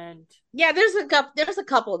and yeah, there's a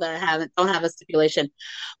couple that don't have a stipulation,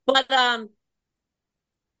 but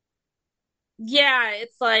yeah,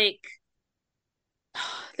 it's like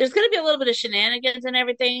there's going to be a little bit of shenanigans and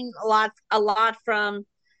everything. A lot from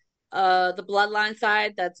the Bloodline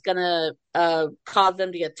side that's going to cause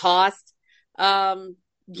them to get tossed.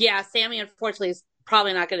 Yeah, Sammy unfortunately is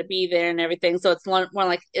probably not going to be there and everything, so it's more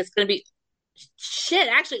like it's going to be shit.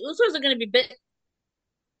 Actually, Usos are going to be bit.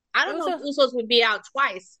 I don't know if Usos would be out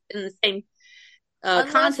twice in the same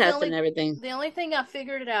contest and everything. The only thing I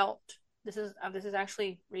figured it out. This is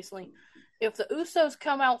actually recently If the Usos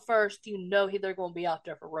come out first, you know they're going to be out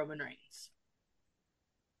there for Roman Reigns.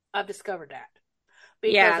 I've discovered that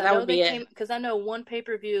because Yeah, I that know would be they it. came. Because I know one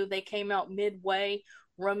pay-per-view they came out midway.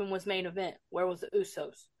 Roman was main event. Where was the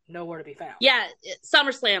Usos? Nowhere to be found. Yeah,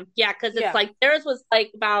 SummerSlam. Yeah, because it's Yeah. like theirs was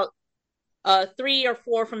like about 3 or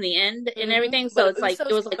 4 from the end and everything. But So if it's like it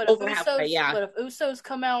Usos, was like but if over halfway. Usos, Yeah. but if Usos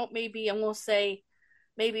come out, maybe I'm gonna say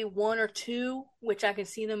maybe 1 or 2, which I can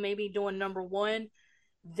see them maybe doing number one.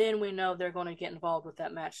 Then we know they're going to get involved with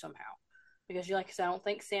that match somehow. Because like I said, I don't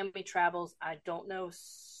think Sammy travels. I don't know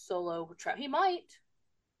Solo. He might.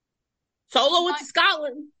 Solo He went to might.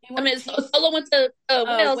 Scotland. He I went. mean, Solo went to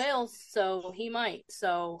Wales. Wales, so he might.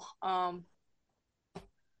 So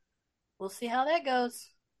we'll see how that goes.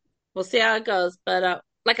 We'll see how it goes. But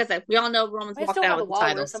like I said, we all know Roman's They still walking out have a with the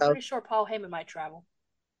title. walrus. I'm So pretty sure Paul Heyman might travel.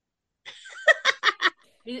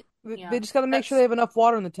 They just got to make sure they have enough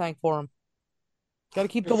water in the tank for him. Got to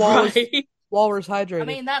keep the right. walrus hydrated. I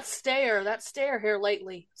mean, that stare here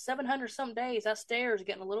lately, 700 some days, that stare is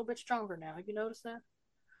getting a little bit stronger now. Have you noticed that?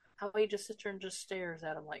 How he just sits there and just stares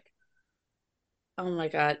at him like, Oh my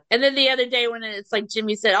god! And then the other day when it's like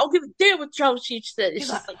Jimmy said, "I'll give a damn what Trouble she said." It's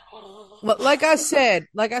he's just like, like, like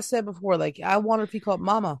I said before, like I wonder if he called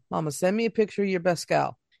Mama. Mama, send me a picture of your best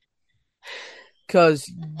gal.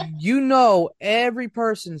 Because every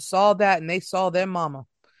person saw that and they saw their mama.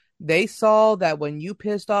 They saw that when you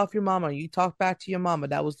pissed off your mama, you talked back to your mama,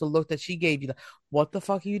 that was the look that she gave you. Like, what the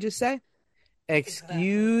fuck you just say?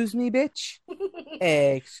 Excuse me, bitch.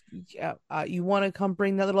 You want to come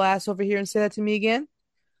bring that little ass over here and say that to me again?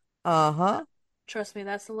 Uh-huh. Trust me,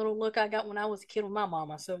 that's the little look I got when I was a kid with my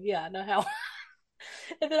mama. So yeah, I know how.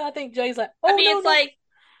 And then I think Jay's like, "Oh I mean, no, it's no." like,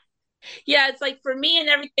 yeah, it's like for me and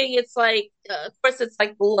everything. It's like, of course, it's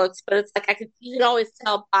like the looks, but it's like you can always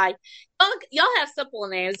tell by y'all have simple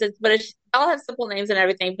names, y'all have simple names and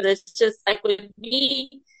everything, but it's just like with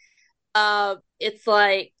me, it's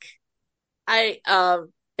like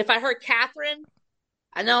if I heard Catherine,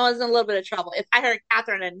 I know I was in a little bit of trouble. If I heard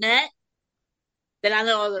Catherine Annette, then I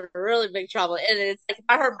know I was in really big trouble. And it's like if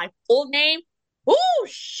I heard my full name, oh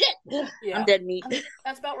shit, Yeah. I'm dead meat.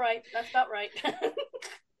 That's about right. That's about right.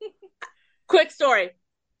 Quick story.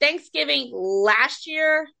 Thanksgiving last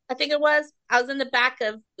year, I think it was. I was in the back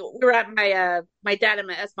we were at my dad and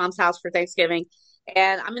my S mom's house for Thanksgiving,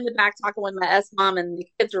 and I'm in the back talking with my S mom, and the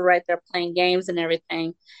kids are right there playing games and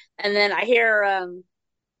everything. And then I hear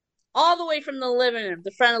all the way from the living room,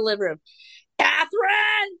 the front of the living room,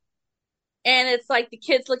 Catherine. And it's like the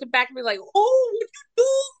kids looking back at me like, "Oh, what you do?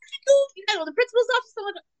 What you do?" You know, the principal's office. I'm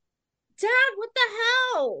like, "Dad, what the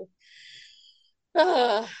hell?"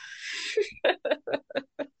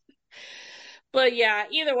 But yeah,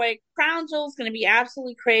 either way, Crown Jewel is going to be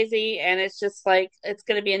absolutely crazy, and it's just like it's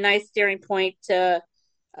going to be a nice steering point to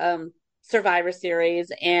Survivor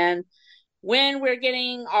Series. And when we're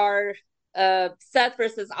getting our Seth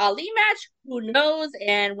versus Ali match, who knows?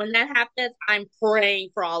 And when that happens, I'm praying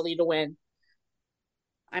for Ali to win.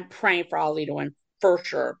 I'm praying for Ali to win for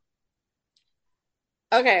sure.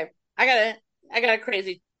 Okay, I got a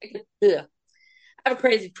crazy. Ugh. I have a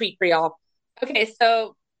crazy tweet for y'all. Okay,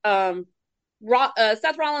 so Seth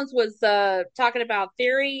Rollins was talking about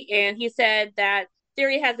Theory, and he said that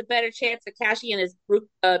Theory has a better chance of cashing in his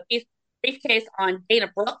briefcase on Dana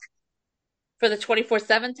Brooke for the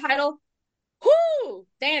 24/7 title. Whoo!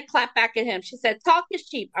 Dana clapped back at him. She said, "Talk is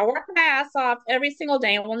cheap. I work my ass off every single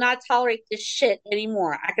day and will not tolerate this shit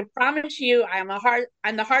anymore. I can promise you I'm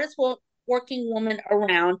the hardest working woman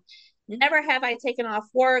around. Never have I taken off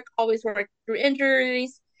work, always worked through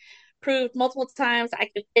injuries, proved multiple times I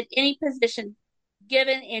could fit any position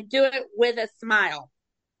given and do it with a smile."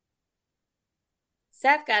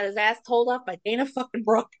 Seth got his ass told off by Dana fucking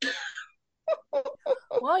Brooke.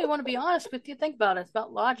 Well, you want to be honest with you. Think about it. It's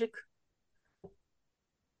about logic.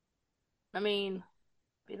 I mean,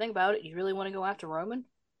 if you think about it, you really want to go after Roman?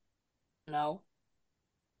 No.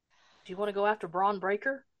 Do you want to go after Braun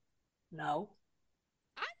Breaker? No.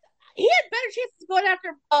 He had better chances going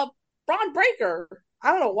after Braun Breaker.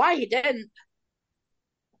 I don't know why he didn't.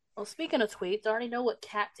 Well, speaking of tweets, I already know what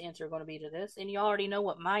Kat's answer is going to be to this, and you already know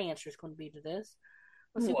what my answer is going to be to this.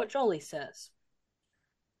 Let's see what Jolie says.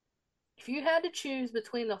 If you had to choose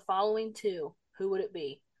between the following two, who would it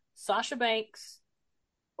be? Sasha Banks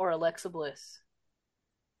or Alexa Bliss?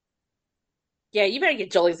 Yeah, you better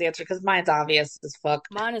get Jolie's answer because mine's obvious as fuck.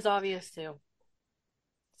 Mine is obvious too.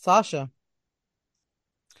 Sasha.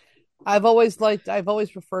 I've always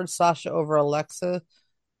preferred Sasha over Alexa.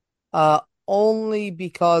 Only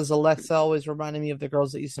because Alexa always reminded me of the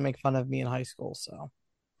girls that used to make fun of me in high school, so.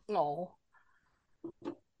 Oh.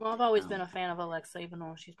 Well, I've always been a fan of Alexa, even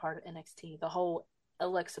though she's part of NXT. The whole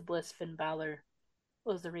Alexa Bliss Finn Balor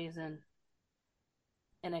was the reason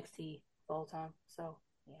NXT the whole time. So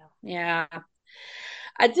Yeah.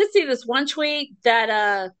 I did see this one tweet that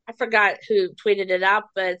I forgot who tweeted it out,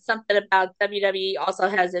 but something about WWE also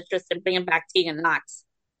has interest in bringing back Tegan Knox.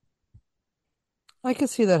 I can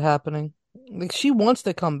see that happening. Like she wants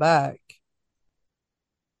to come back.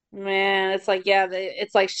 Man, it's like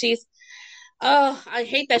it's like she's. Oh, I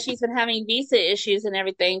hate that she's been having visa issues and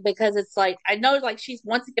everything because it's like I know like she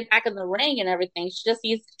wants to get back in the ring and everything. She just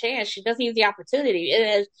needs the chance. She just needs the opportunity.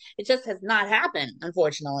 It just has not happened,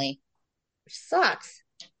 unfortunately. Which sucks.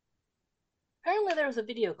 apparently there was a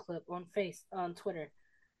video clip on Twitter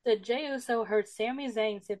that Jey Uso heard Sami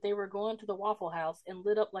Zayn said they were going to the Waffle House and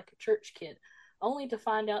lit up like a church kid, only to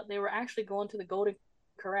find out they were actually going to the Golden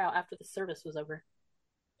Corral after the service was over.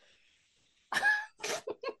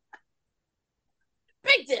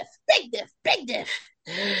 Big diff, big diff, big diff.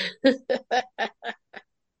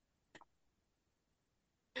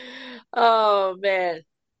 Oh man.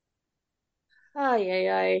 Oh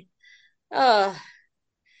yeah. Oh,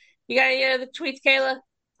 you got any other tweets, Kayla?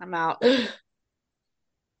 I'm out.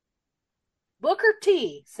 Booker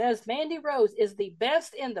T says Mandy Rose is the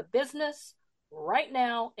best in the business right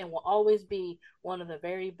now and will always be one of the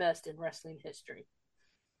very best in wrestling history.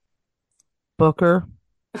 Booker.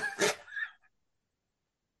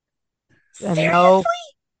 And Seriously?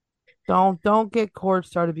 no, don't get court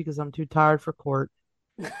started because I'm too tired for court.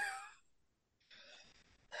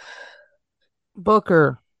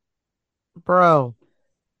 Booker, bro,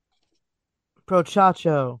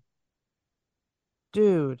 Chacho,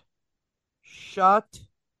 dude, shut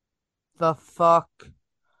the fuck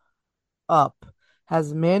up.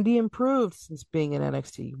 Has Mandy improved since being in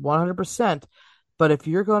NXT? 100%. But if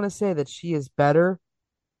you're going to say that she is better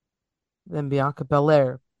than Bianca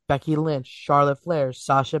Belair, Becky Lynch, Charlotte Flair,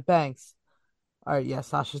 Sasha Banks. All right, yeah,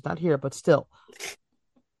 Sasha's not here, but still.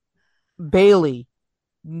 Bayley,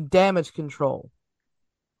 Damage Control.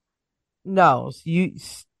 No, you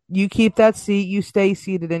keep that seat, you stay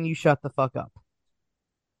seated, and you shut the fuck up.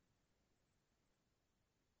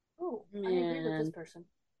 Oh, I agree with this person.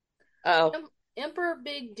 Oh. Emperor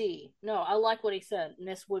Big D. No, I like what he said, and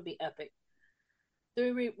this would be epic.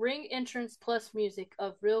 The ring entrance plus music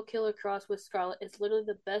of Real Killer Cross with Scarlett is literally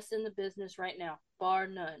the best in the business right now, bar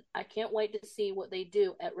none. I can't wait to see what they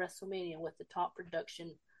do at WrestleMania with the top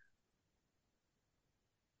production.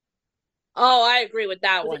 Oh, I agree with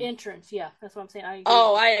that one. The entrance, yeah, that's what I'm saying.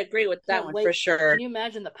 I agree with that one for sure. Can you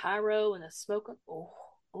imagine the pyro and the smoke?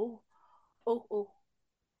 Oh, okay.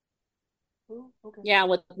 Yeah,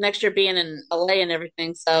 with next year being in LA and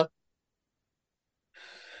everything, so.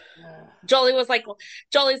 Jolie's like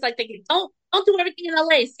thinking, don't do everything in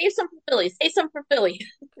LA. Save some for Philly. Save some for Philly.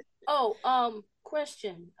 Oh,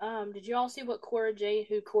 question. Did you all see what Cora Jade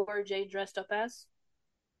dressed up as?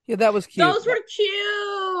 Yeah, that was cute. Those were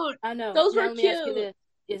cute. I know. Those were let me ask cute.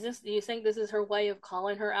 you this. Do you think this is her way of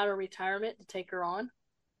calling her out of retirement to take her on?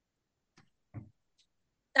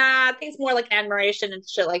 I think it's more like admiration and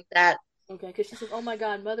shit like that. Okay, because she says, "Oh my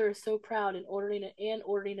God, Mother is so proud in ordering a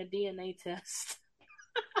DNA test."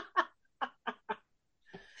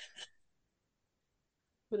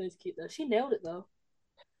 But it's cute though. She nailed it though.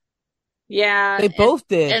 Yeah, they both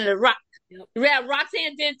did. And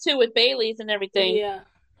Roxanne did too with Bayley's and everything. Yeah.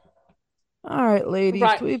 All right, ladies.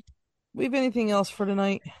 Right. Do we have anything else for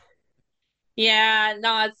tonight? Yeah,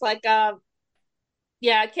 no, it's like Kayla,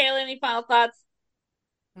 any final thoughts?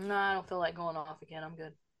 No, I don't feel like going off again. I'm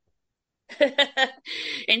good.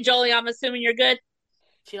 And Jolie, I'm assuming you're good?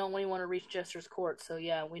 She don't really want to reach Jester's court, so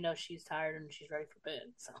yeah, we know she's tired and she's ready for bed.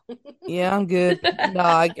 So yeah, I'm good. No,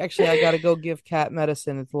 I gotta go give Kat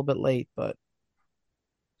medicine. It's a little bit late, but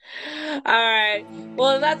all right.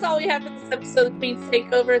 Well, that's all we have for this episode of Queen's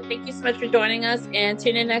Takeover. Thank you so much for joining us, and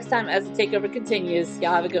tune in next time as the takeover continues.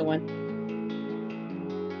 Y'all have a good one.